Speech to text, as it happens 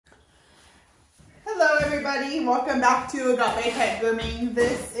everybody, welcome back to Agape Pet Grooming.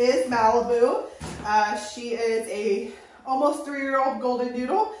 This is Malibu. She is a almost 3-year-old golden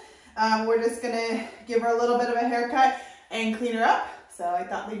doodle. We're just gonna give her a little bit of a haircut and clean her up. So I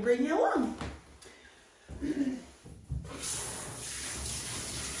thought we'd bring you along.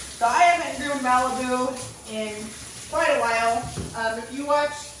 So I haven't groomed Malibu in quite a while. If you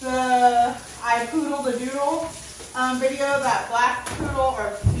watch the I Poodle the Doodle video, that black poodle, or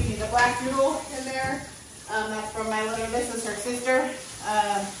excuse me, the black doodle in there, that's from my litter. This is her sister.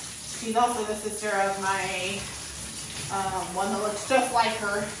 She's also the sister of my one that looks just like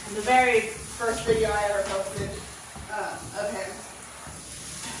her. The very first video I ever posted of him.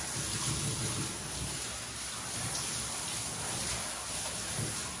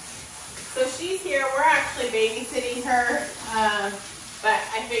 So she's here. We're actually babysitting her, but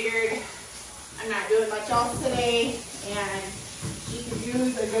I figured I'm not doing much else today, and she could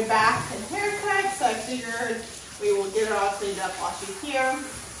use a good bath and haircut, so I figured we will get her all cleaned up while she's here.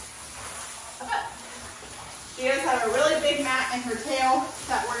 She does have a really big mat in her tail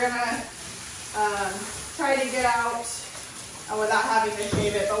that we're gonna try to get out without having to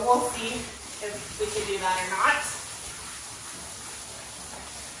shave it, but we'll see if we can do that or not.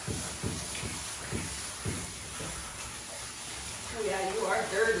 Oh yeah, you are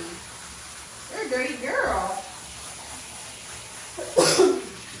dirty. You're a dirty girl.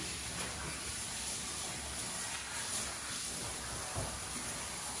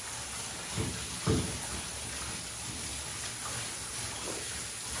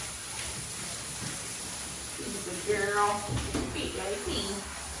 She's a girl. Feet really clean.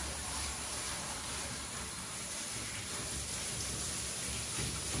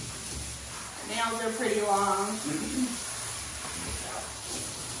 Her nails are pretty long.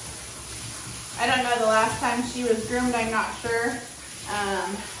 I don't know the last time she was groomed, I'm not sure,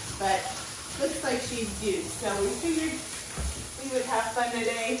 but looks like she's due. So we figured we would have fun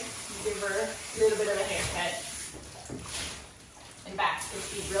today and give her a little bit of a haircut and bath because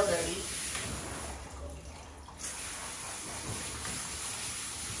she's real dirty.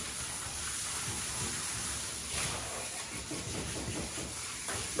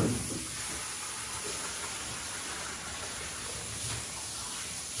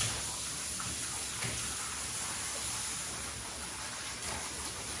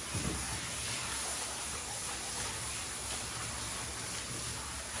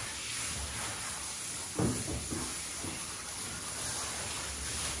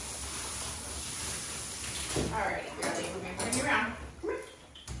 Alrighty, girlie, we're gonna turn you around. Come here.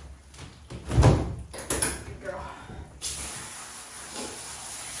 Good girl.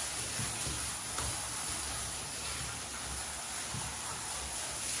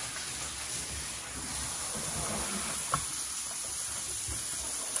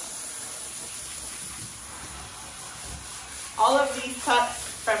 All of these pups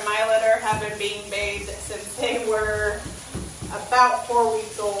from my litter have been being bathed since they were about 4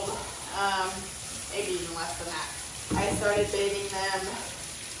 weeks old. Maybe even less than that. I started bathing them,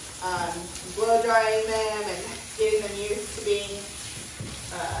 blow drying them, and getting them used to being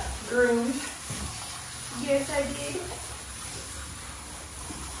groomed. Yes, I did.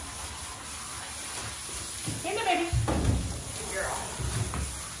 Stand up, baby. Good girl.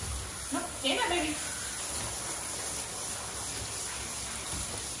 No, stand up, baby.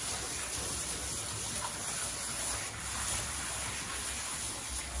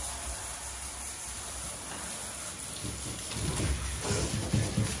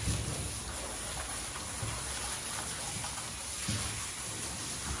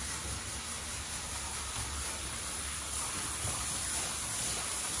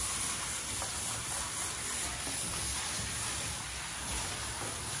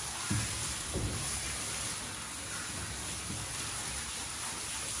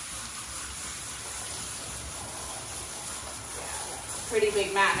 Pretty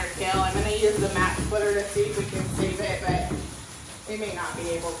big mat in her tail. I'm going to use the mat splitter to see if we can save it, but we may not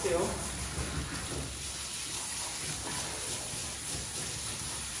be able to.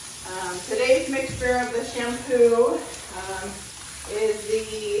 Today's mixture of the shampoo is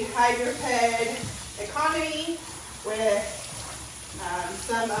the Hydroped Economy with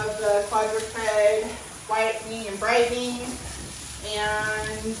some of the Quadruped Whitening and Brightening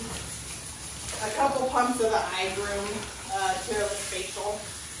and a couple pumps of the Eye Groom Tearless Facial.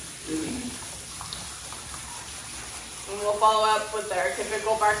 And we'll follow up with our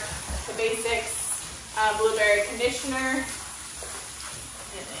typical Bark the Basics Blueberry Conditioner.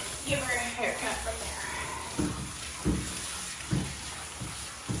 And then give her a haircut from there.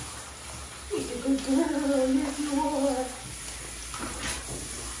 She's a good girl, yes you are.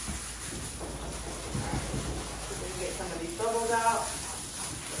 those out.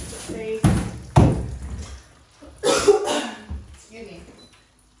 Face. Excuse me.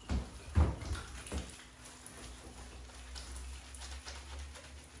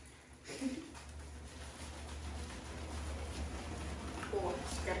 Oh,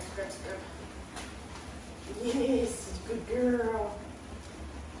 scrub, scrub, scrub. Yes, good girl.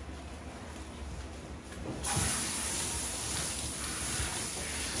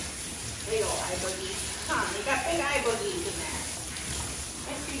 Big old eye boogies. Huh, you got big eye boogies in there.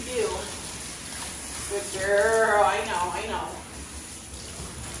 Yes, you do. Good girl. I know, I know.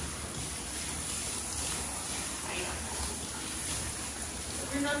 I know.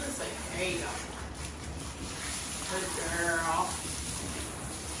 You're not this way. There you go. Good girl.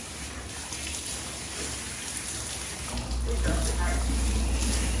 Good girl. All right.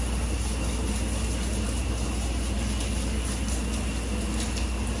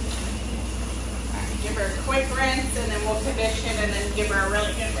 Give her a quick rinse and then we'll condition and then give her a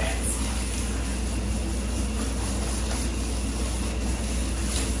really good rinse.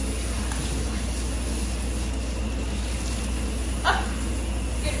 Oh,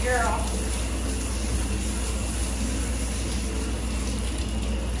 good girl.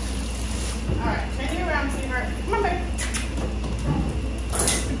 All right, turn you around, sweetheart. Come on, babe.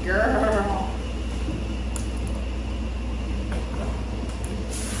 Good girl.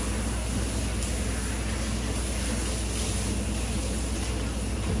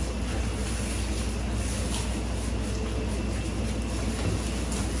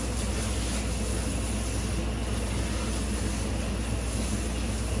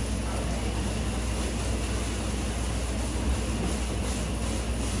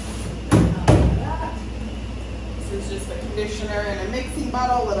 Just the conditioner in a mixing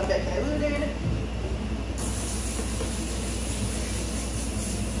bottle, a little bit diluted.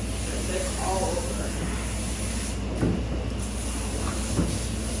 Put this all over.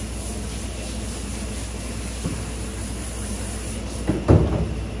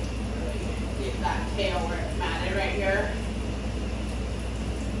 Get that tail where it's matted right here.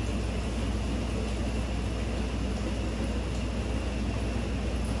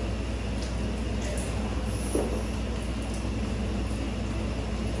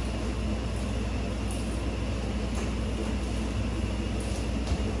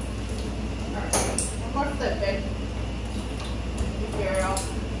 Babe. Good girl.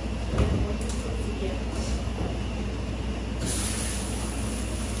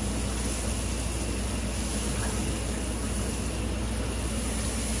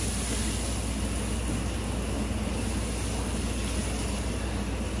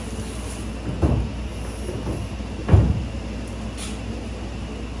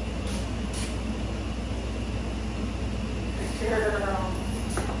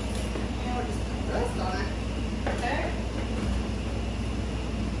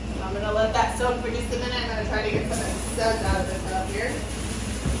 I'm going to let that soak for just a minute. I'm going to try to get some of the suds out of this up here.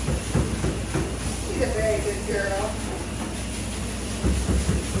 She's a very good girl.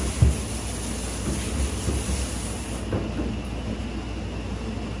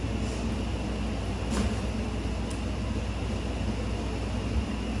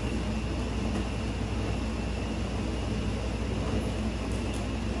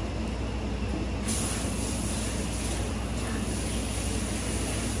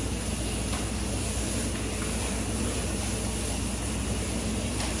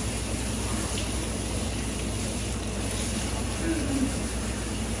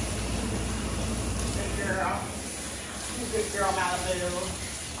 Good girl, Malibu.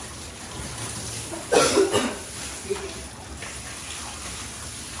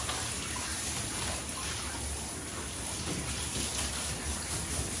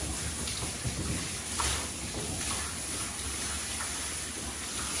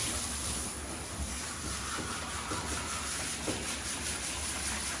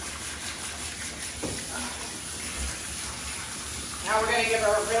 Now we're going to give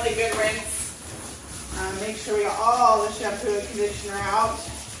her a really good rinse. Make sure we got all the shampoo and conditioner out.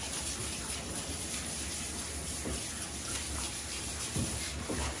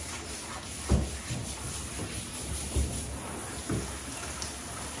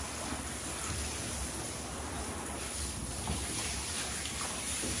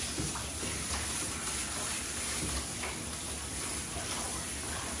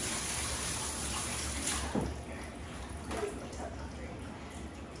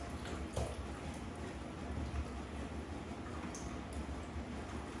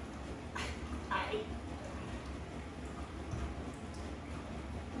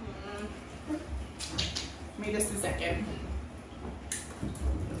 Give me just a second.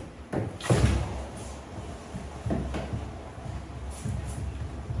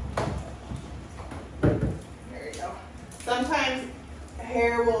 sometimes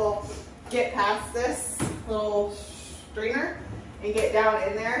hair will get past this little strainer and get down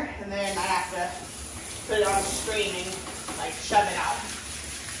in there, and then I have to put it on the string and like shove it out.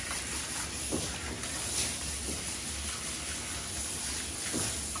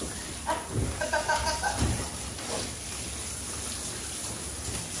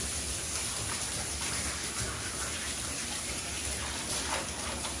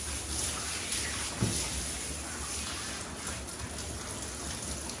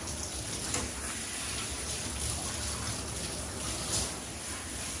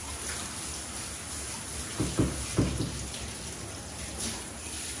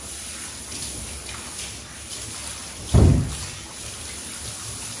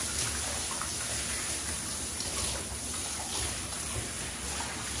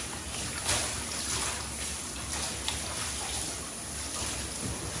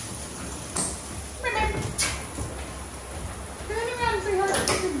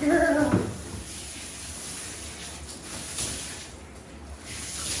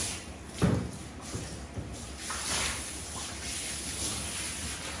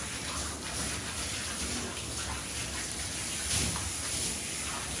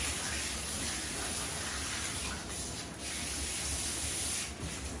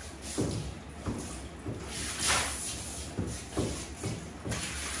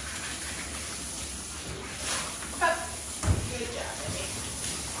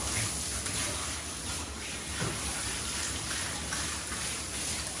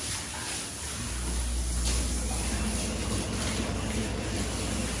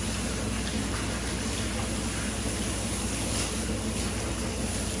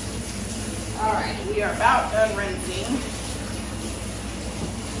 All right, we are about done rinsing.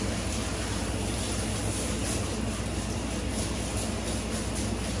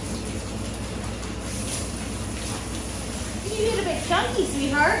 You get a bit chunky,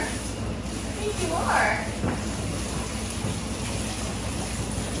 sweetheart. I think you are.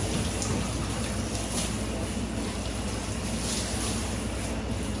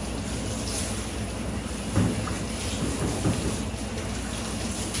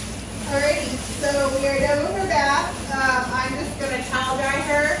 Alrighty, so we are done with her bath. I'm just going to towel dry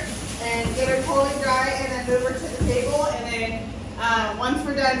her and get her totally dry and then move her to the table. And then once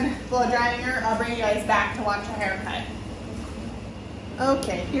we're done blow drying her, I'll bring you guys back to watch her haircut.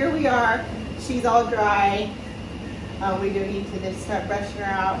 Okay, here we are. She's all dry. We do need to just start brushing her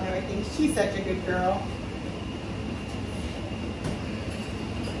out and everything. She's such a good girl.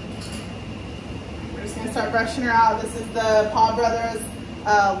 We're just going to start brushing her out. This is the Paw Brothers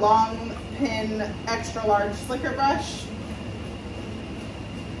long pin extra large slicker brush.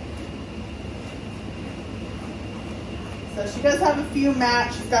 So she does have a few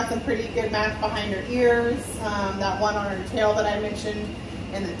mats. She's got some pretty good mats behind her ears. That one on her tail that I mentioned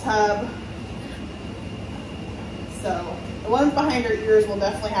in the tub. So the ones behind her ears will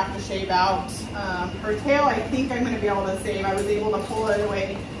definitely have to shave out. Her tail, I think I'm going to be able to save. I was able to pull it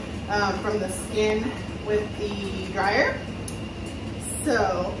away from the skin with the dryer.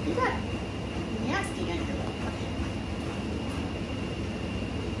 So you got nasty in here.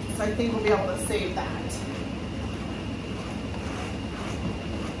 So I think we'll be able to save that.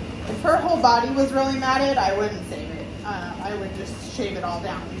 If her whole body was really matted, I wouldn't save it. I would just shave it all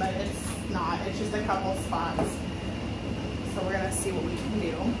down, but it's not. It's just a couple spots. So we're gonna see what we can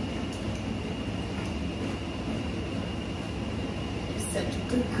do. You're such a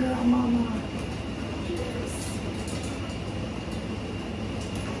good girl, Mama. Yes.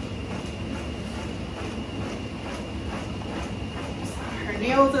 Her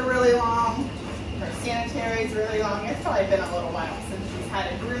nails are really long. Her sanitary is really long. It's probably been a little while since she's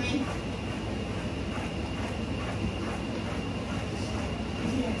had a grooming.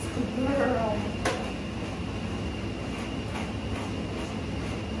 Yes, good girl.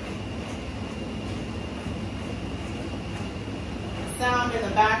 The sound in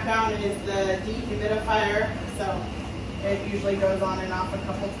the background is the dehumidifier, so it usually goes on and off a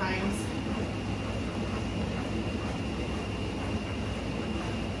couple times.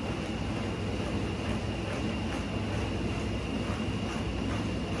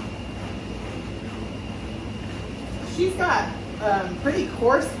 She's got pretty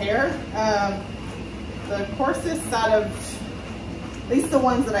coarse hair. The coarsest out of, at least the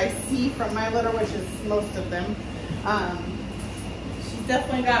ones that I see from my litter, which is most of them. She's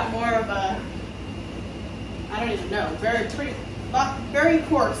definitely got more of a, I don't even know, very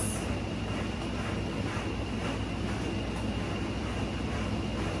coarse.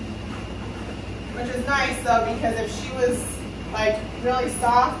 Which is nice though, because if she was like really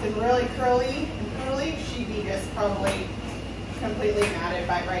soft and really curly and curly, she'd be just probably completely matted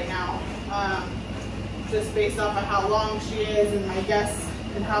by right now. Just based off of how long she is and my guess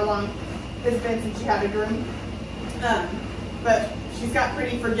and how long it's been since she had a groom. But she's got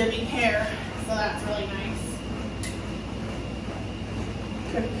pretty forgiving hair, so that's really nice.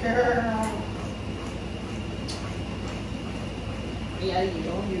 Good girl. Yeah,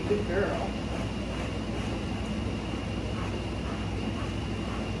 you're a good girl.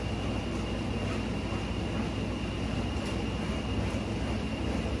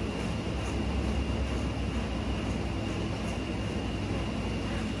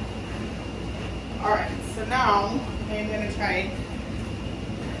 Alright, so now I'm going to try and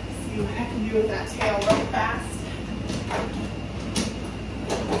see what I can do with that tail real fast.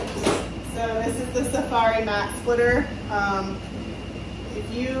 So this is the Safari Mat Splitter. If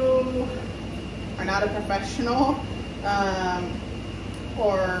you are not a professional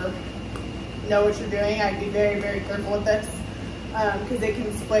or know what you're doing, I'd be very, very careful with this because it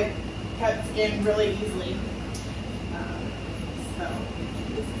can split cut skin really easily. So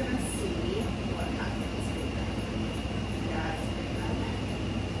I'm just going to see what happens here. Yeah, it's pretty bad.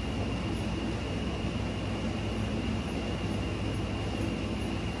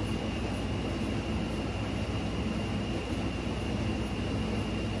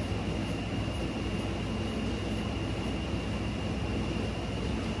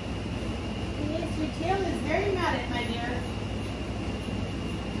 Yes, your tail is very matted, my dear.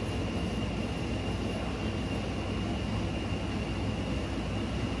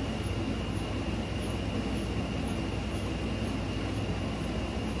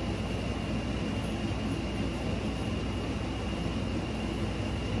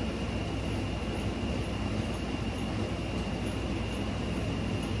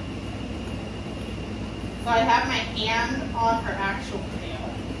 So I have my hand on her actual tail,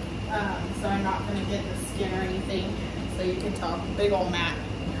 so I'm not going to get the skin or anything, so you can tell, big old mat.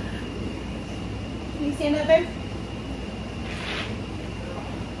 Can you stand up, babe?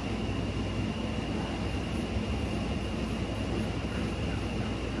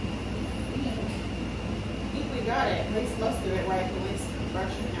 I think we got it, at least most of it right, at least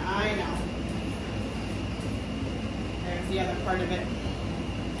brushing it. I know. There's the other part of it.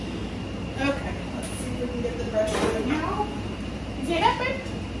 Okay. We can get the brush going now. Is it up, babe?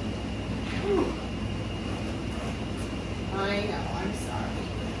 I know, I'm sorry.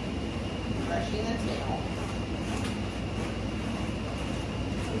 Brushing the tail.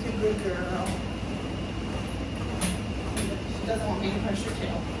 She's a good girl. She doesn't want me to brush her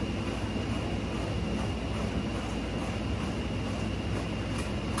tail.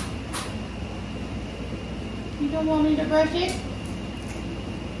 You don't want me to brush it?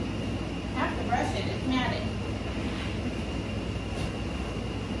 Brush it, it's matted.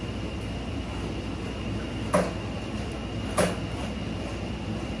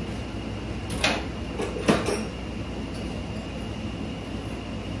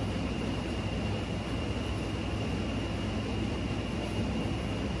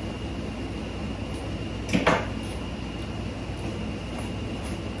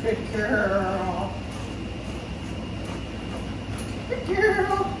 Good girl. Good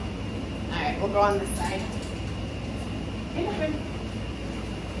girl. Alright, we'll go on this side. Stand up, babe.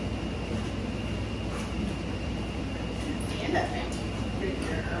 Stand up, babe. Good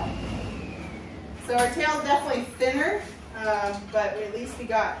girl. So our tail's definitely thinner, but at least we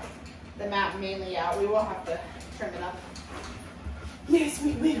got the mat mainly out. We will have to trim it up. Yes,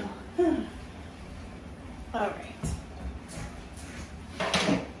 we will. Alright.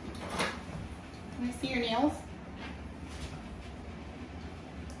 Can I see your nails?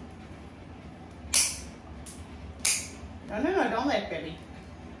 No, don't let baby.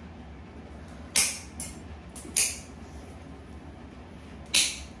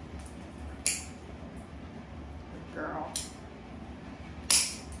 Good girl.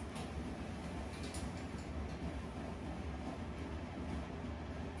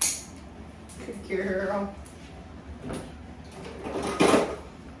 Good girl.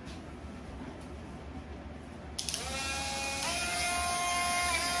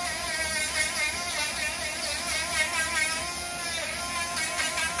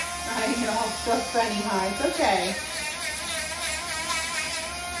 I know, it's so funny, huh? It's okay.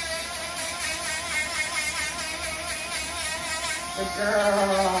 Good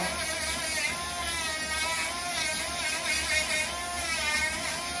girl.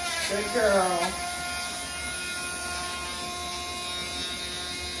 Good girl.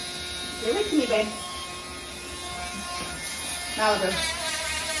 Give it to me, babe. Malibu.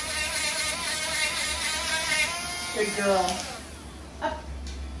 Good girl. Up.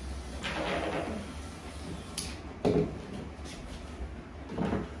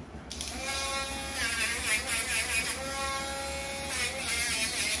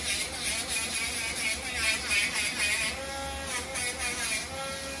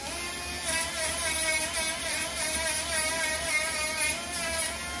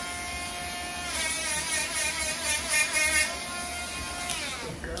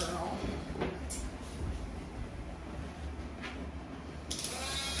 girl.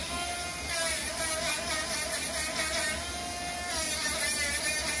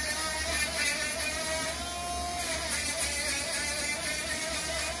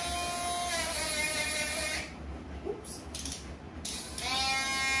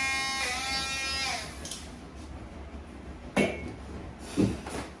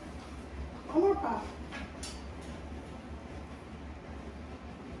 One more puff.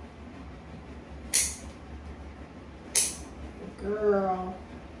 Good girl.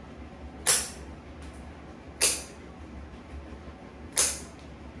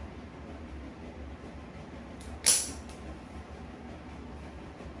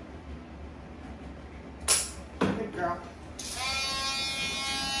 Good girl.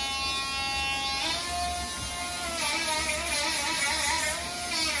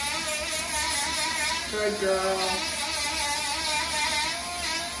 Good girl.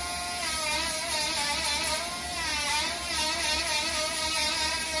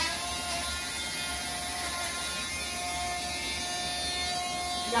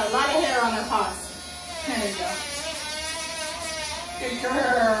 You got a lot of hair on her paws. There you go. Good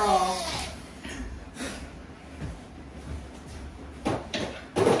girl.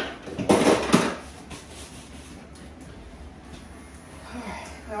 Alright,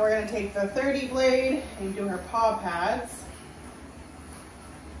 now we're going to take the 30 blade and do her paw pads.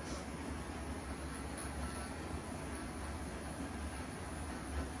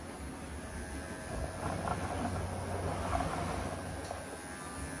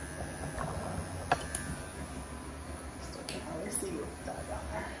 Still can't really see what's down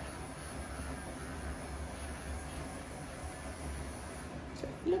there. Should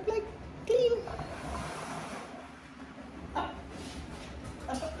it look like clean? Up.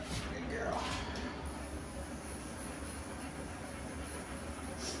 Up. Good girl.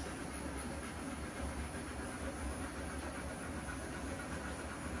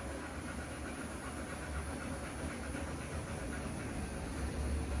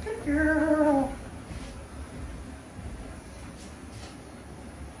 Good girl.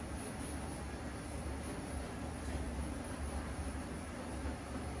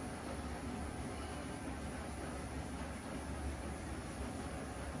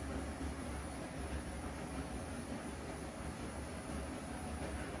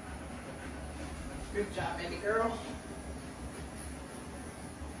 Good job, baby girl.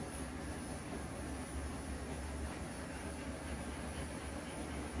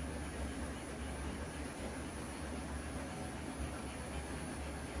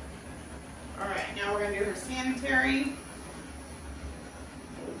 All right, now we're going to do her sanitary.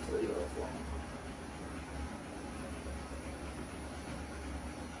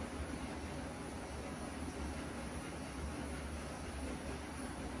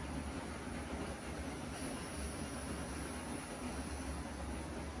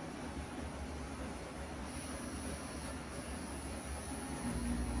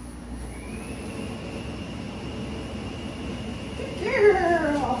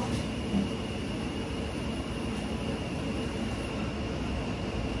 Girl.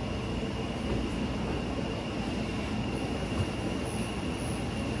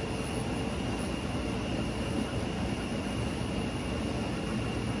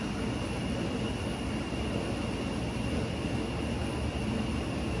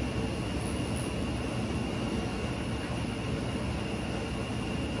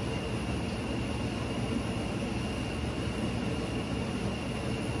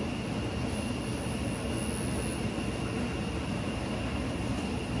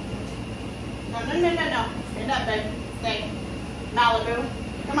 No. Stand up, baby. Stay. Malibu.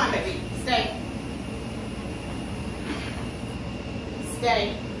 Come on, baby. Stay.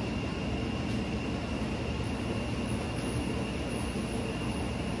 Stay.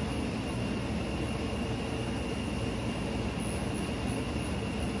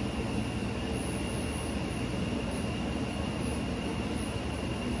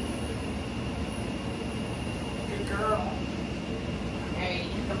 Good girl. Hey.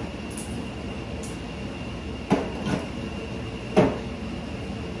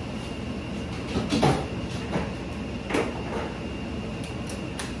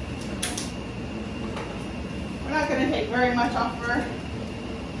 We're not going to take very much off her.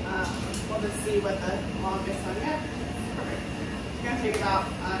 We'll just see what the longest one is. It's going to take about,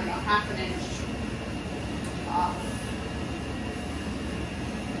 I don't know, half an inch off.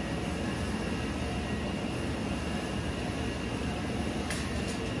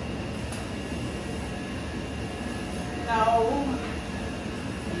 No.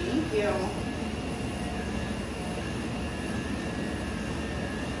 Thank you.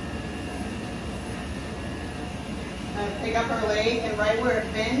 gonna pick up her leg, and right where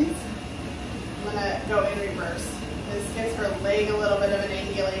it bends, I'm gonna go in reverse. This gives her leg a little bit of an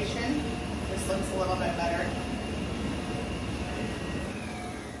angulation. This looks a little bit better.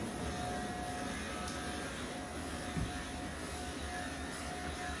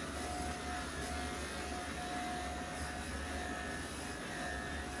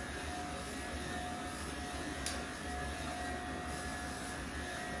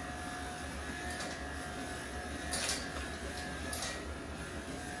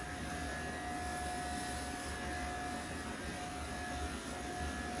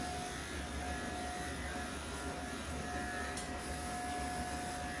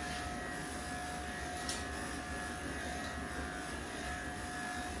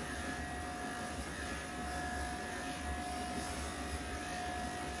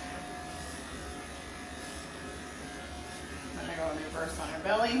 Reverse on her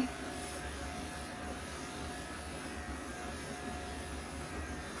belly.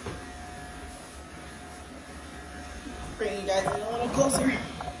 Bring you guys in a little closer.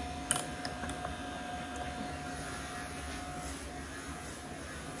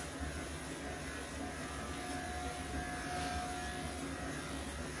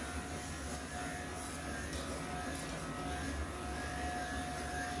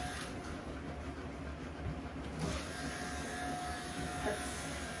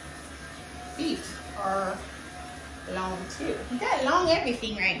 Feet are long too. You got long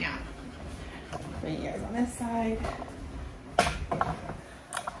everything right now. Bring you guys on this side.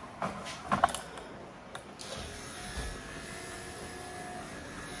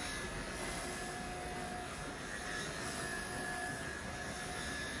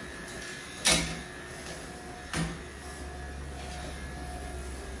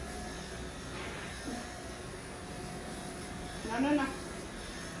 No.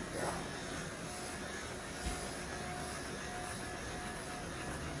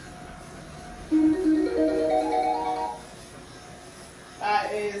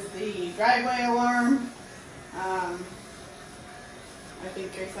 That is the driveway alarm. I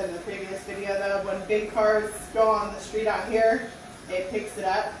think I said in the previous video though, when big cars go on the street out here, it picks it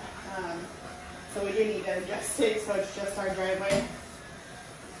up. So we do need to adjust it so it's just our driveway.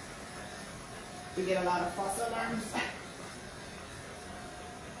 We get a lot of false alarms.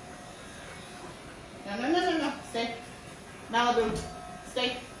 No. Stay. Malibu.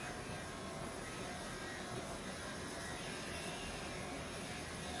 Stay.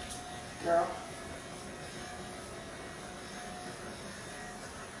 Girl.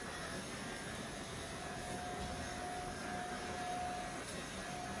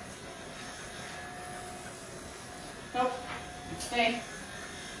 Nope. Stay.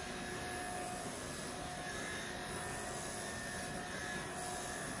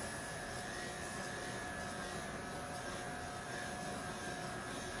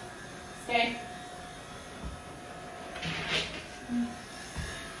 Stay.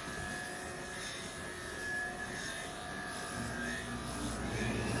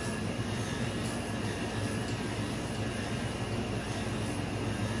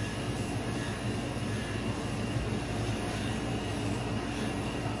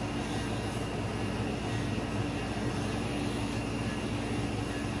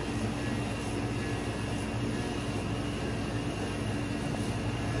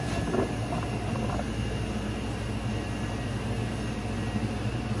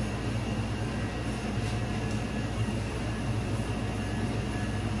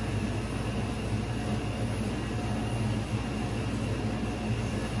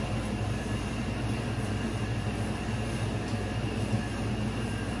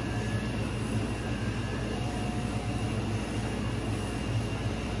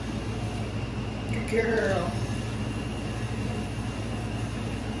 Girl.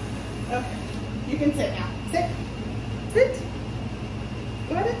 Okay, you can sit now. Sit. Sit.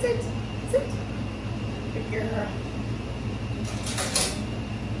 Go ahead and sit. Sit. Good girl.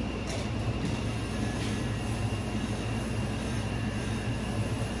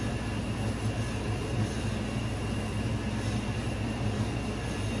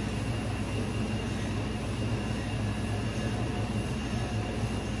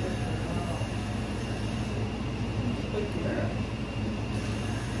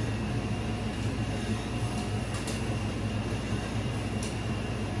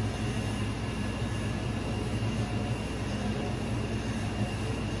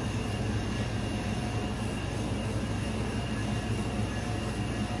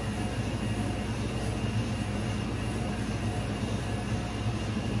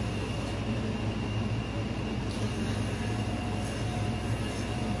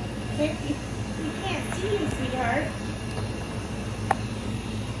 can't see you, sweetheart.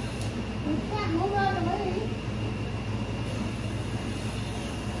 You can't move out of the way.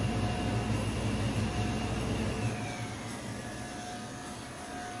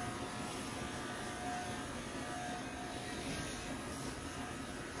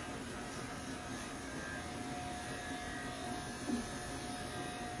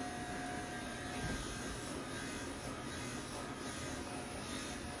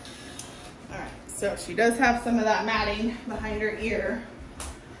 So she does have some of that matting behind her ear.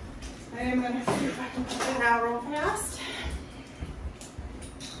 I am going to see if I can put that out real fast.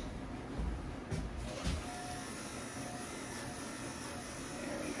 There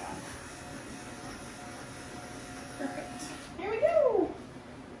we go. Perfect. Here we go.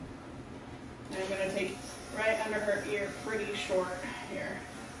 And I'm going to take right under her ear pretty short here.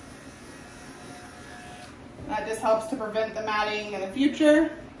 That just helps to prevent the matting in the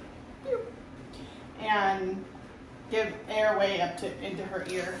future. And give airway up to into her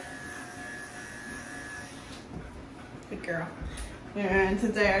ear. Good girl. And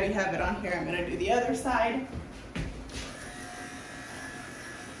since I already have it on here, I'm going to do the other side.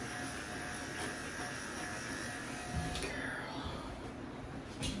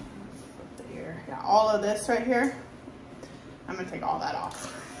 Flip the ear. Yeah, all of this right here, I'm going to take all that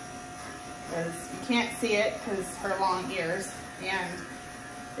off. Because you can't see it because her long ears. And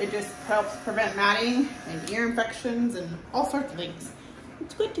it just helps prevent matting and ear infections and all sorts of things.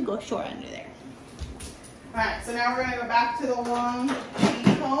 It's good to go short under there. All right, so now we're gonna go back to the long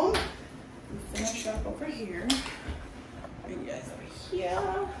comb and finish up over here. Bring you guys over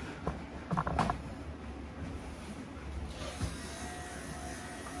here.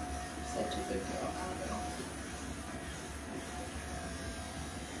 Such a good girl, Annabelle.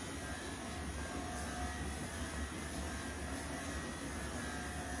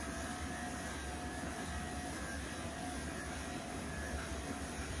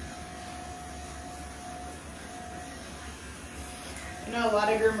 I know a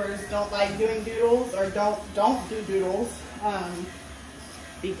lot of groomers don't like doing doodles or don't do doodles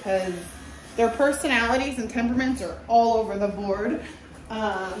because their personalities and temperaments are all over the board.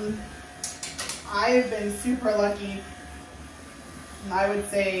 I've been super lucky. I would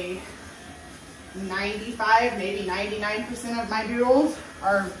say 95, maybe 99% of my doodles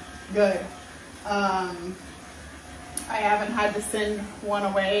are good. I haven't had to send one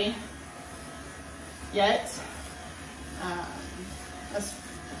away yet.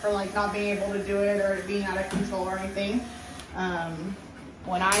 For like not being able to do it or it being out of control or anything.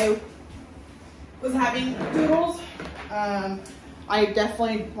 When I was having doodles, I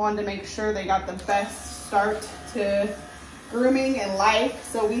definitely wanted to make sure they got the best start to grooming and life.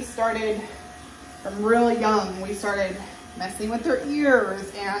 So we started from really young. We started messing with their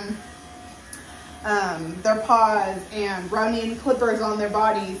ears and their paws and running clippers on their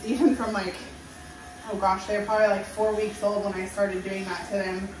bodies, even from like, oh gosh, they were probably like 4 weeks old when I started doing that to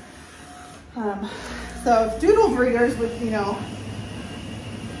them. So doodle breeders would, you know,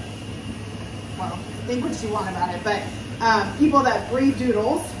 well, think what you want about it, but people that breed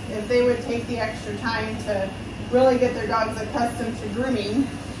doodles, if they would take the extra time to really get their dogs accustomed to grooming,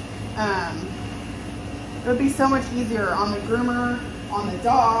 it would be so much easier on the groomer, on the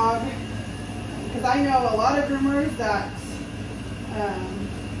dog, because I know a lot of groomers that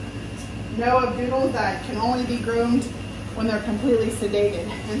know of doodles that can only be groomed when they're completely sedated,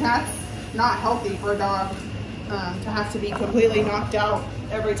 and that's not healthy for a dog to have to be completely knocked out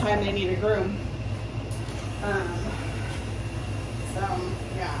every time they need a groom. So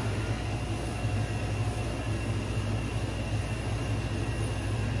yeah.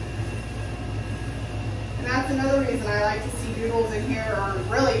 And that's another reason I like to see doodles in here, or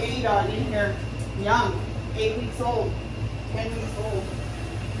really any dog in here, young, 8 weeks old, 10 weeks old.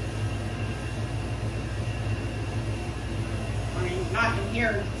 I mean, not in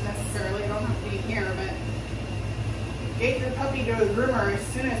here necessarily, don't have to be in here, but get your puppy to a groomer as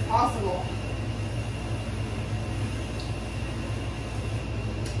soon as possible.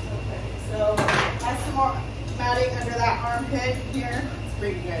 Okay, so that's some more matting under that armpit here. Let's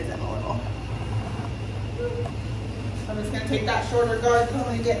bring you guys in a little. I'm just going to take that shorter guard comb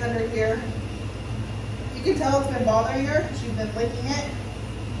and get under here. You can tell it's been bothering her. She's been licking it.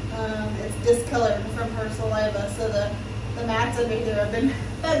 It's discolored from her saliva, so the mats under here have been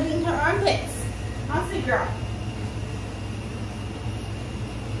bugging her armpits. How's the girl?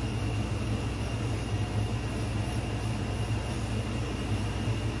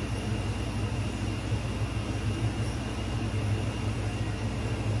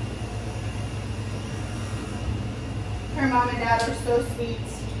 Her mom and dad are so sweet.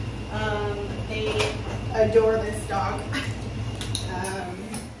 They adore this dog.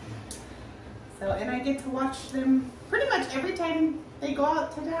 And I get to watch them pretty much every time they go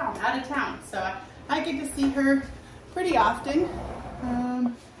out of town. So I get to see her pretty often,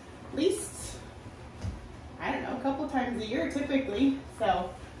 at least, I don't know, a couple times a year typically. So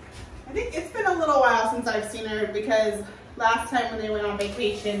I think it's been a little while since I've seen her, because last time when they went on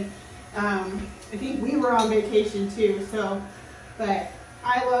vacation, I think we were on vacation too. So, but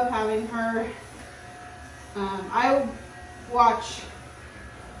I love having her. I watch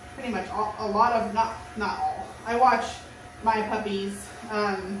pretty much a lot of, not all. I watch my puppies.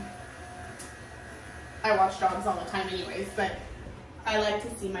 I watch dogs all the time anyways, but I like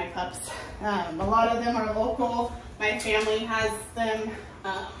to see my pups. A lot of them are local. My family has them.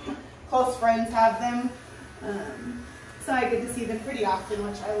 Close friends have them. So I get to see them pretty often,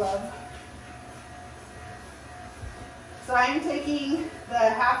 which I love. So I'm taking the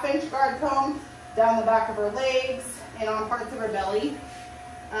 1/2-inch guard comb down the back of her legs and on parts of her belly,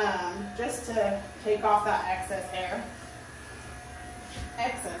 just to take off that excess hair.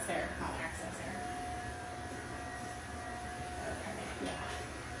 Excess hair, not excess hair. Okay, yeah.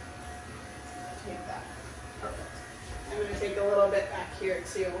 Take that. Perfect. I'm going to take a little bit back here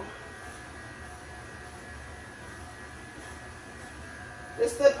too.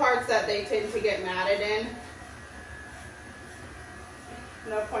 Just the parts that they tend to get matted in.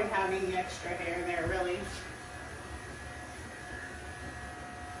 No point having the extra hair there, really.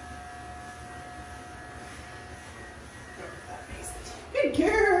 Good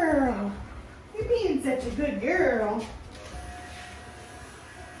girl. You're being such a good girl.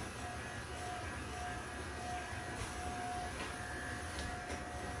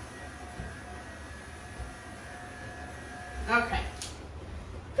 Okay.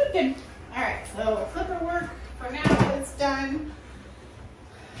 Good. All right, so flipper work for now is done.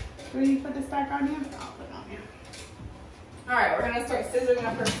 Will you put this back on you? I'll put it on you. All right, we're gonna start scissoring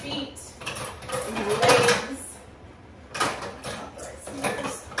up her feet and her legs.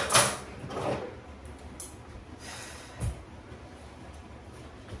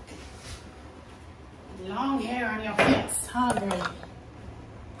 Long hair on your feet, huh, girl?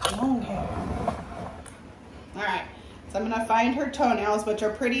 Long hair. All right, so I'm gonna find her toenails, which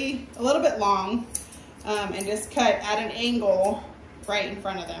are a little bit long, and just cut at an angle right in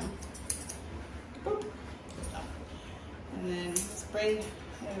front of them. Boop. And then just bring it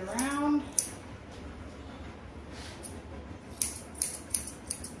around.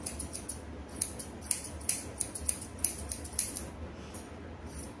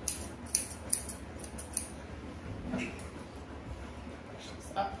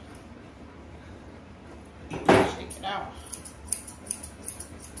 Up. Shake it out.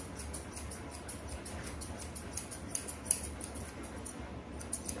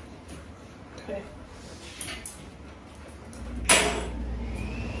 Okay.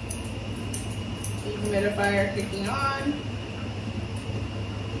 Dehumidifier kicking on.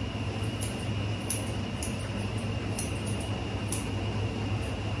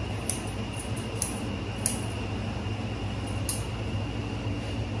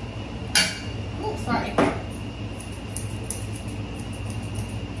 Oh, sorry.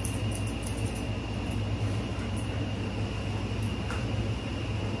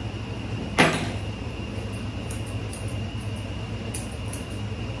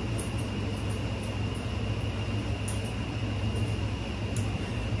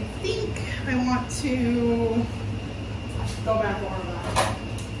 I want to go back over that.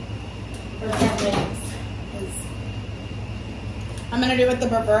 I'm going to do it the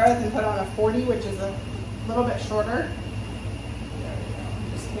reverse and put on a 40, which is a little bit shorter. There we go.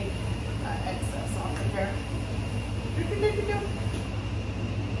 Just take that excess off of here.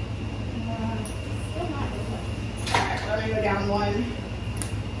 Alright, let me go down one. You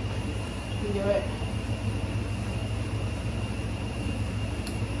can do it.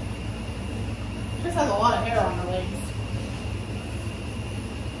 This has a lot of hair on her legs.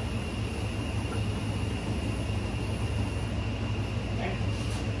 Okay.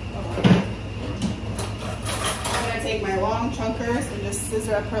 I'm going to take my long chunkers and just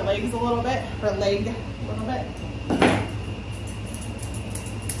scissor up her legs a little bit, her leg a little bit.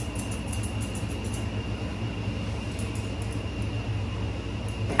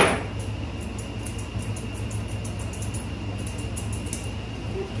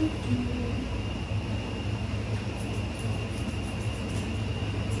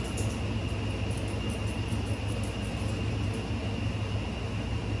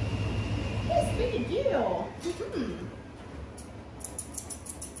 Big deal.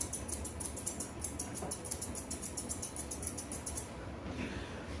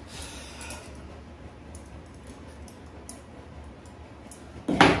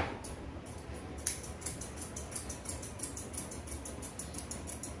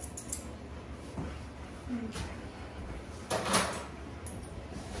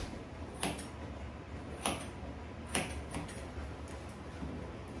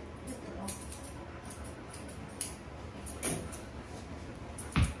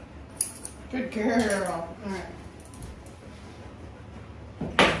 Good girl. All right.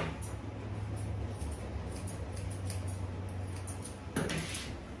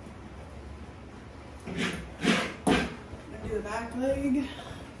 Do the back leg.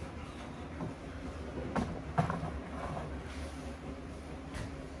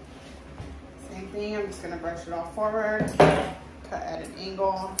 Same thing, I'm just gonna brush it all forward, cut at an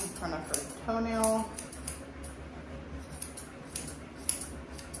angle in front of her toenail.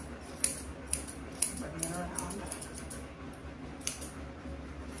 Bring it around.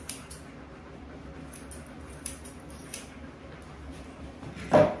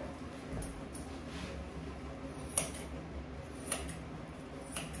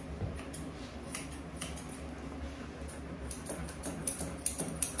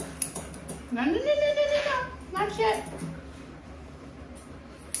 No, no, no, no, no, no, no, not yet.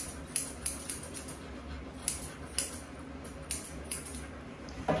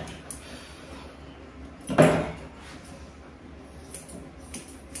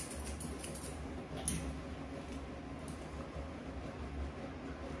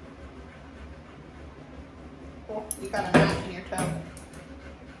 Oh, you got a knot in your toe.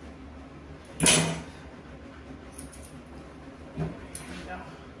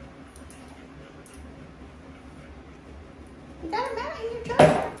 You got a mat in your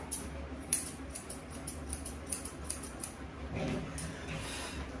toe.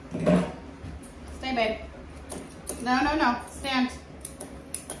 Stay, babe. No, no, no. Stand.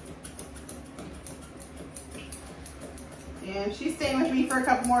 And she's staying with me for a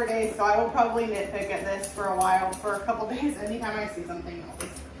couple more days, so I will probably nitpick at this for a while, for a couple days. Anytime I see something, I'll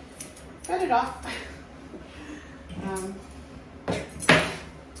just cut it off.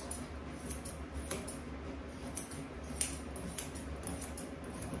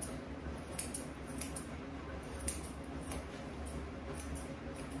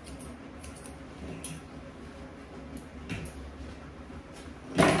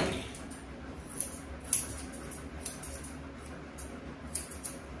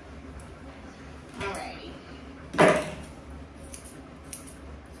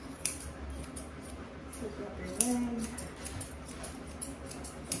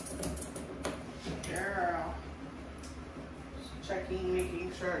 Girl. Checking,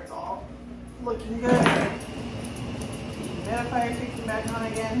 making sure it's all looking good. Humidifier kicking back on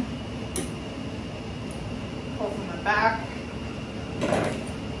again. Pull from the back.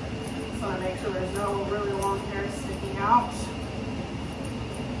 Just want to make sure there's no really long hair sticking out.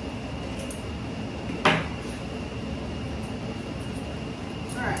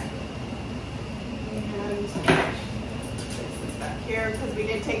 Alright. And back here, because we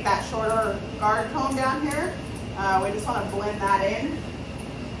did take that shorter guard comb down here. We just want to blend that in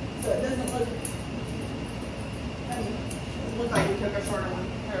so it doesn't look, it look like we took a shorter one.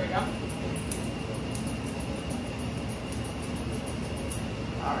 There we go.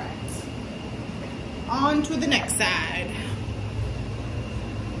 All right. On to the next side.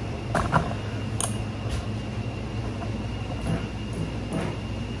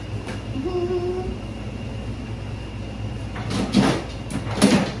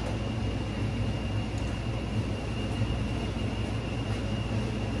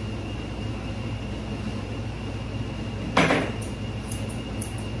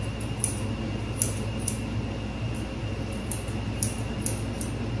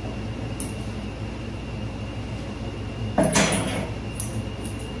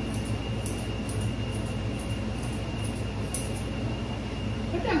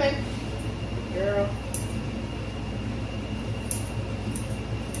 Put down, babe. Girl.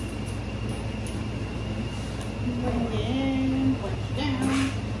 Blend in, blend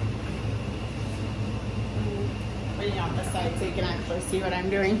down. Put it on this side so you can actually see what I'm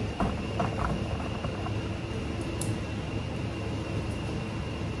doing.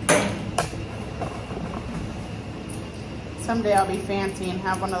 Someday I'll be fancy and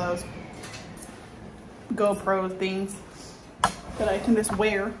have one of those GoPro things that I can just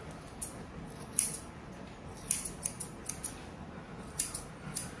wear.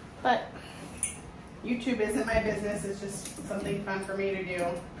 But YouTube isn't my business, it's just something fun for me to do.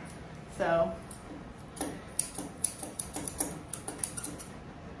 So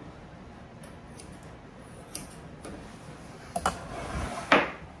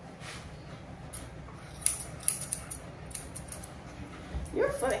your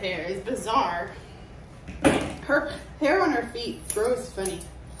foot hair is bizarre. Her hair on her feet grows funny.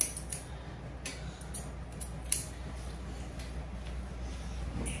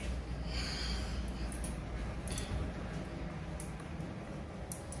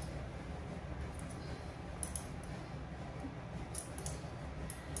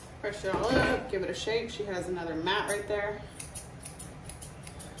 brush it all up, give it a shake. She has another mat right there.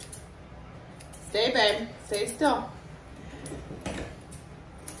 Stay, babe. Stay still. I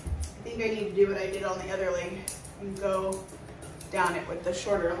think I need to do what I did on the other leg and go down it with the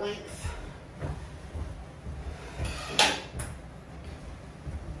shorter length.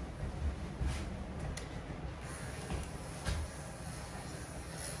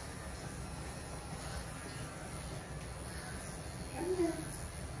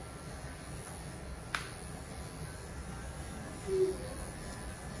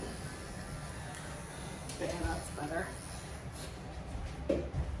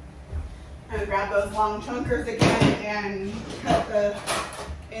 Grab those long chunkers again and cut the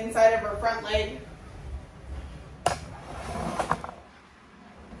inside of her front leg.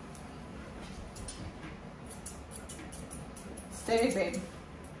 Stay, babe.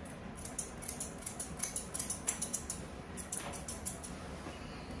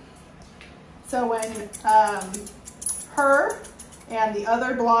 So when her and the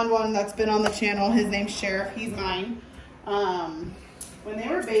other blonde one that's been on the channel, his name's Sheriff, he's mine. When they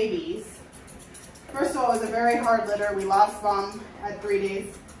were babies, first of all, it was a very hard litter. We lost Mom at 3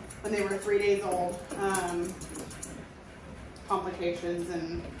 days, when they were 3 days old. Complications,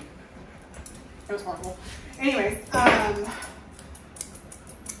 and it was horrible. Anyways,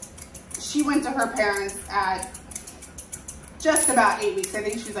 she went to her parents at just about 8 weeks. I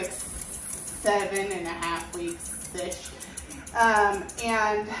think she was like 7.5 weeks-ish.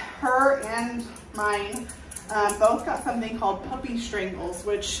 And her and mine both got something called puppy strangles,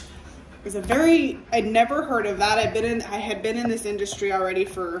 which is a very, I'd never heard of that. I had been in this industry already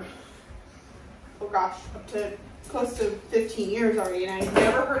for, oh gosh, up to close to 15 years already, and I'd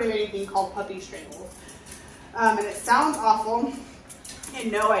never heard of anything called puppy strangles. And it sounds awful,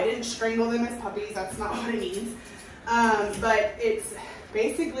 and no, I didn't strangle them as puppies. That's not what it means. But it's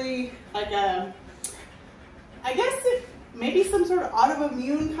basically like a, I guess it maybe some sort of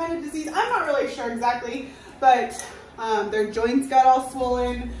autoimmune kind of disease. I'm not really sure exactly, but their joints got all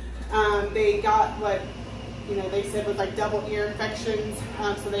swollen. They got what, you know, they said was like double ear infections.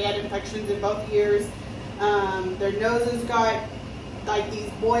 So they had infections in both ears. Their noses got like these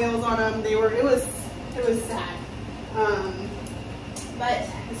boils on them. It was sad. But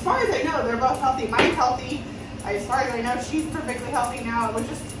as far as I know, they're both healthy. Mine's healthy. As far as I know, she's perfectly healthy now. It was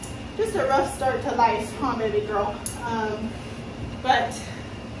just a rough start to life, huh, baby girl? But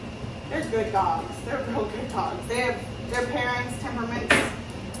they're good dogs. They're real good dogs. They have their parents' temperaments.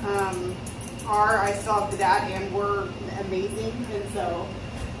 I still have the dad, and we're amazing, and so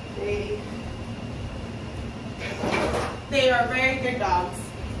they are very good dogs.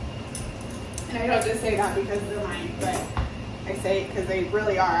 And I don't just say that because they're mine, but I say it because they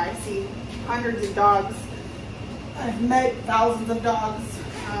really are. I see hundreds of dogs. I've met thousands of dogs.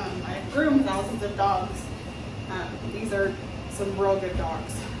 I've groomed thousands of dogs. These are some real good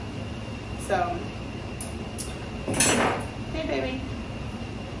dogs. So, hey baby.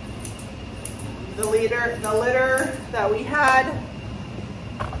 The litter that we had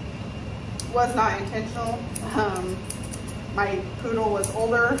was not intentional. My poodle was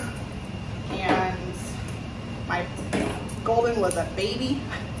older, and my golden was a baby.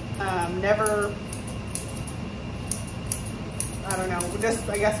 Never, I don't know,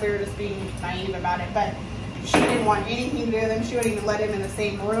 I guess we were just being naive about it, but she didn't want anything to do with him. She wouldn't even let him in the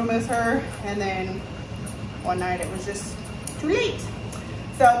same room as her. And then one night it was just too late.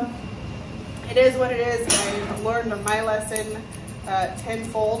 So it is what it is. I learned my lesson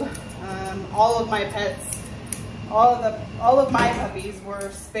tenfold. All of my pets, all of my puppies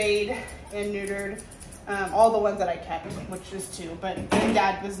were spayed and neutered. All the ones that I kept, which is 2, but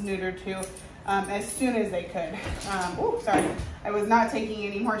Dad was neutered too, as soon as they could. Oh, sorry. I was not taking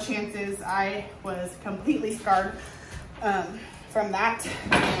any more chances. I was completely scarred from that,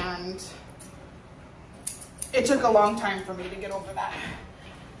 and it took a long time for me to get over that.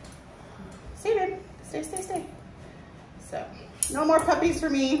 Stay, babe. Stay, stay, stay. So, no more puppies for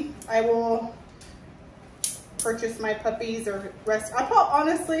me. I will purchase my puppies or rest.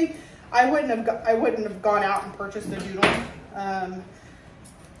 Honestly, I wouldn't have gone out and purchased a doodle. I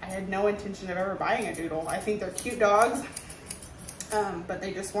had no intention of ever buying a doodle. I think they're cute dogs, but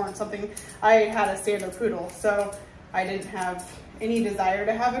they just weren't something. I had a standard poodle, so I didn't have any desire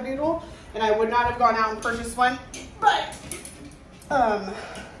to have a doodle, and I would not have gone out and purchased one. But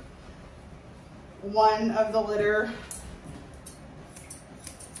one of the litter,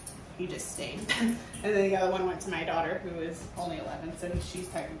 he just stayed. And then the other one went to my daughter, who is only 11, so she's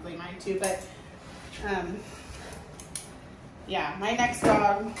technically mine too. But yeah, my next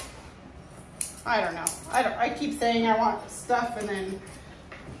dog, I don't know. I keep saying I want stuff, and then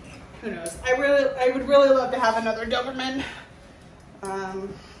who knows? I would really love to have another Doberman.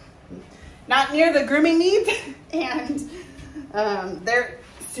 Not near the grooming needs, and they're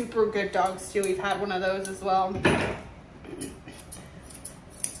super good dogs too. We've had one of those as well.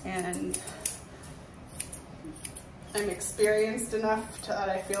 And I'm experienced enough that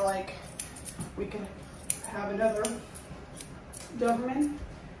I feel like we can have another Doberman.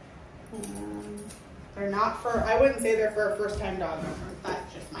 They're not for, I wouldn't say they're for a first time dog owner.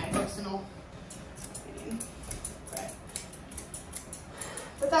 That's just my personal opinion.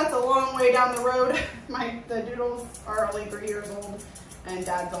 But that's a long way down the road. The Doodles are only 3 years old and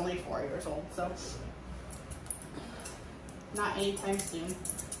Dad's only 4 years old. So not anytime soon,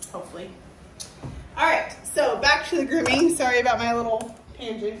 hopefully. All right, so back to the grooming. Sorry about my little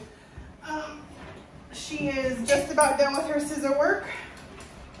tangent. She is just about done with her scissor work.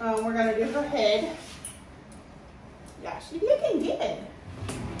 We're gonna do her head. Yeah, she's looking good.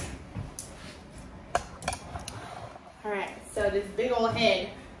 All right, so this big old head.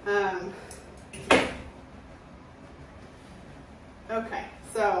 Okay,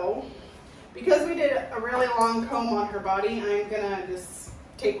 so because we did a really long comb on her body, I'm gonna just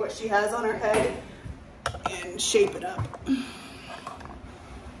take what she has on her head and shape it up.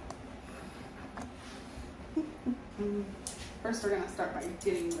 First, we're gonna start by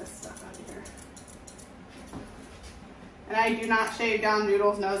getting this stuff out of here. And I do not shave down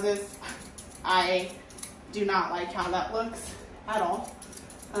Doodles' noses. I do not like how that looks at all.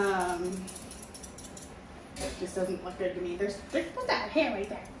 It just doesn't look good to me. There's that hair right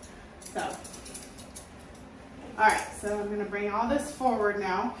there. So, all right, so I'm gonna bring all this forward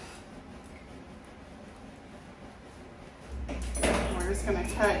now. And we're just gonna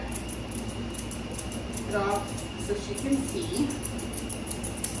cut it off so she can see.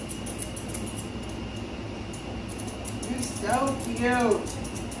 You're so cute.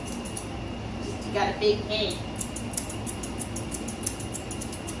 Just, you got a big head.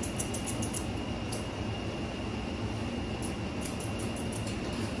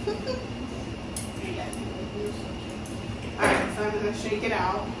 Alright, so I'm going to shake it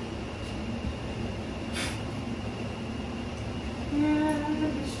out.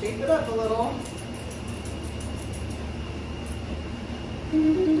 And shape it up a little. Bring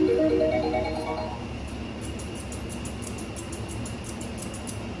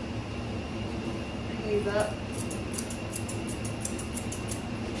these up.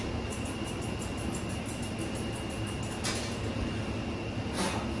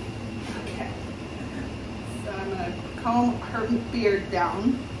 Comb her beard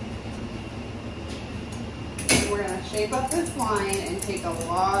down. And we're going to shape up this line and take a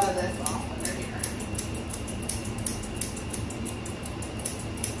lot of this off under here.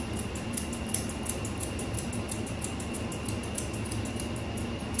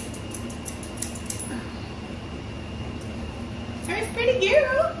 That's pretty cute.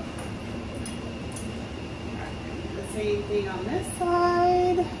 The same thing on this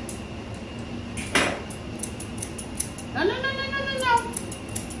side. No, no, no, no, no, no, no.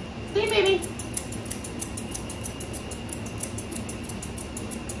 Stay, baby.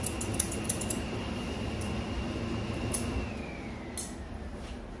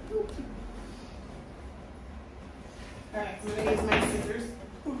 All right, so I'm going to use my scissors.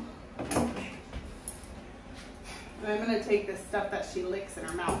 And I'm going to take this stuff that she licks in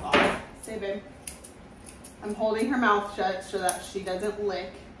her mouth off. Stay, babe. I'm holding her mouth shut so that she doesn't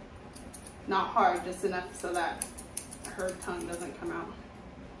lick. Not hard, just enough so that her tongue doesn't come out.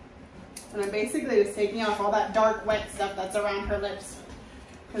 And I'm basically just taking off all that dark wet stuff that's around her lips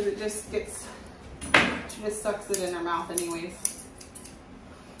because it just gets, she just sucks it in her mouth anyways.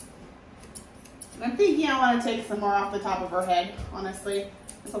 And I'm thinking I want to take some more off the top of her head, honestly.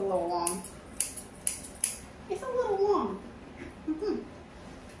 It's a little long. It's a little long. It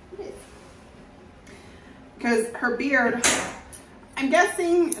is. Because her beard, I'm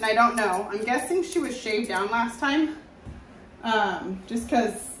guessing, and I don't know, I'm guessing she was shaved down last time. Just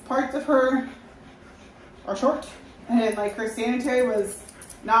because parts of her are short and like her sanitary was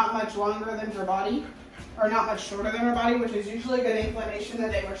not much longer than her body, or not much shorter than her body, which is usually a good inclination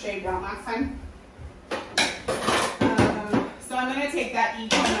that they were shaved down last time. So I'm going to take that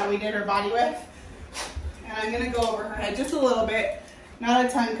e-comb that we did her body with and I'm going to go over her head just a little bit, not a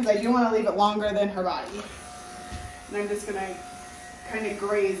ton, because I do want to leave it longer than her body. And I'm just going to kind of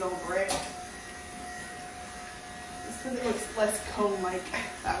graze over it. Because it looks less comb-like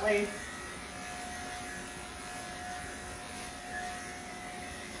that way.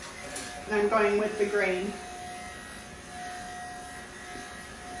 And I'm going with the grain.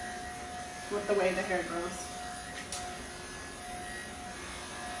 With the way the hair grows.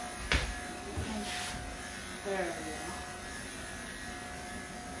 There we go.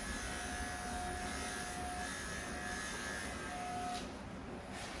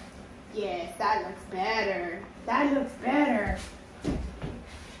 Yes, that looks better. That looks better.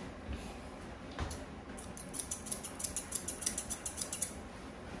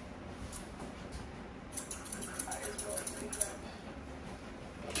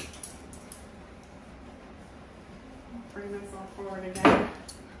 Bring this all forward again.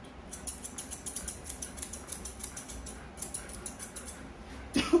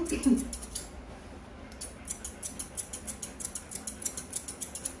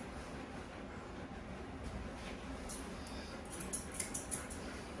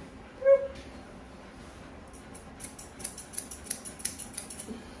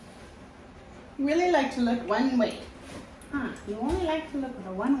 You really like to look one way. Huh, you only like to look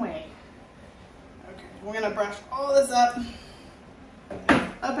the one way. Okay, we're gonna brush all this up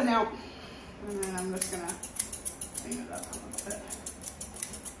and out. And then I'm just gonna clean it up a little bit.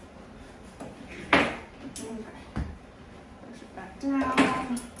 Okay, push it back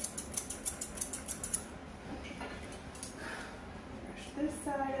down. Brush this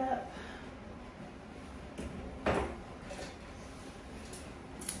side up.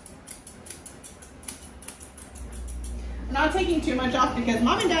 I'm not taking too much off because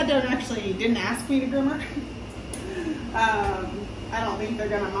Mom and Dad didn't ask me to groom her. I don't think they're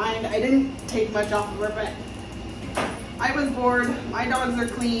gonna mind. I didn't take much off of her, but I was bored. My dogs are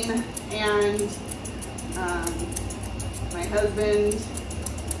clean, and my husband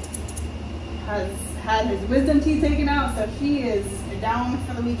has had his wisdom teeth taken out, so he is down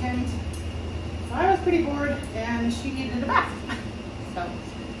for the weekend. So I was pretty bored, and she needed a bath. So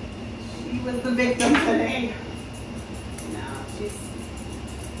she was the victim today. She's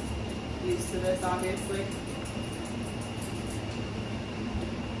used to this, obviously.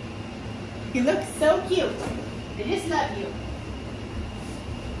 You look so cute. I just love you.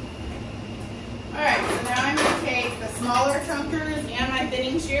 Alright, so now I'm going to take the smaller chunkers and my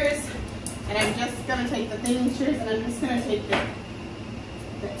thinning shears, and I'm just going to take the thinning shears and I'm just going to take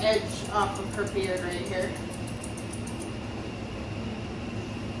the edge off of her beard right here.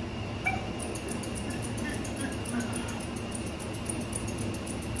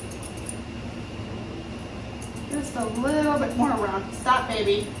 Just a little bit more around. Stop,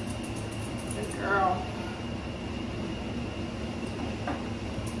 baby. Good girl.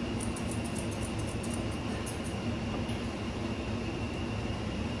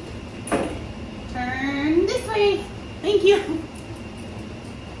 Turn this way. Thank you.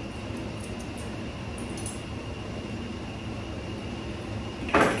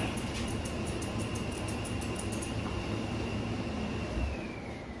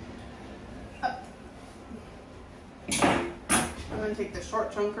 Take the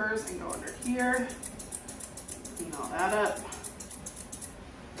short chunkers and go under here, clean all that up.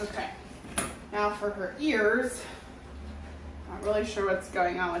 Okay, now for her ears, not really sure what's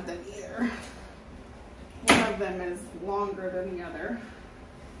going on with them either. One of them is longer than the other.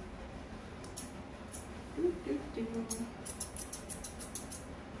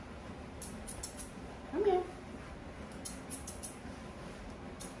 Come here.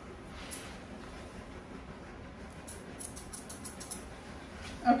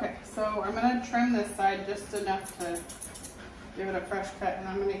 Okay, so I'm going to trim this side just enough to give it a fresh cut, and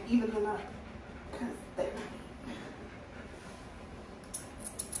I'm going to even them up. There.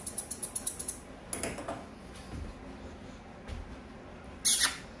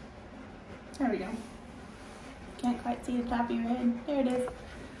 There we go. Can't quite see the top of your head. There it is.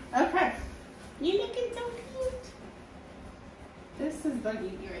 Okay. You looking so cute. This is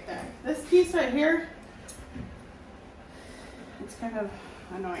bugging you right there. This piece right here, it's kind of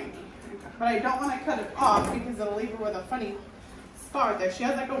annoying me. But I don't want to cut it off because it'll leave her with a funny scar there. She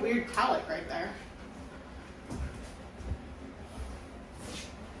has like a weird cowlick right there.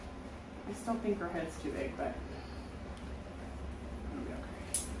 I still think her head's too big, but it'll be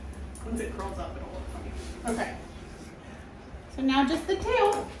okay. Once it curls up, it'll look funny. Okay. So now just the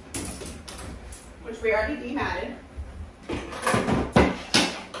tail, which we already dematted.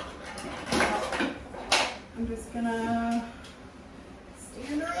 I'm just gonna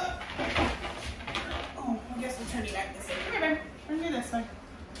stand her up. Oh, I guess we'll turn you back this way. Come here, babe. Turn you this way.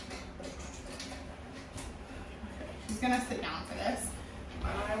 Okay, she's gonna sit down for this.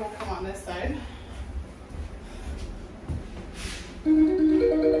 I will come on this side.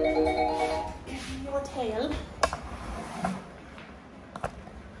 Your tail.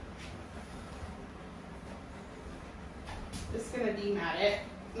 Just gonna demat it.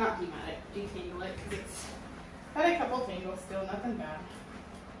 Not demat it, detangle it, because it's had a couple tangles still, nothing bad.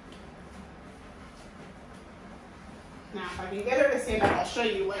 Now, if I can get her to stand up, I'll show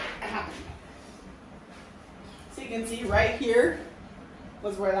you what happened. So you can see right here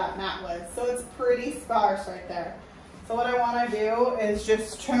was where that mat was. So it's pretty sparse right there. So what I want to do is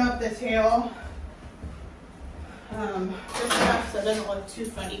just trim up the tail just enough so it doesn't look too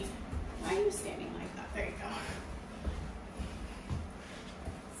funny. Why are you standing like that? There you go.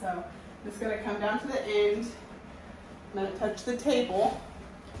 So I'm just going to come down to the end. I'm going to touch the table.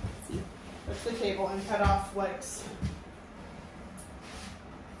 See, touch the table and cut off what's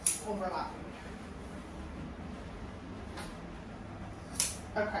overlapping.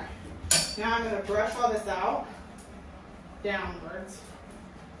 Okay, now I'm going to brush all this out, downwards.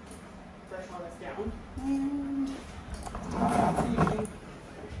 Brush all this down. And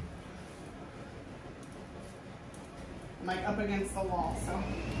I'm like up against the wall, so.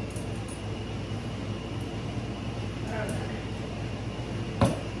 Okay.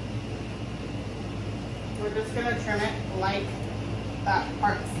 We're just going to trim it like that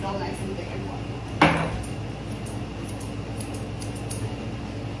part's still nice and thick and fluffy.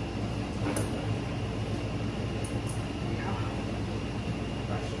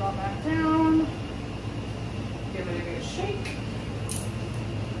 Brush it all back down. Give it a good shake.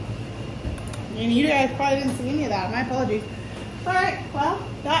 And you guys probably didn't see any of that. My apologies. All right, well,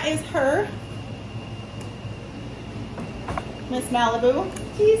 that is her. Miss Malibu.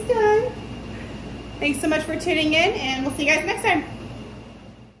 She's done. Thanks so much for tuning in, and we'll see you guys next time.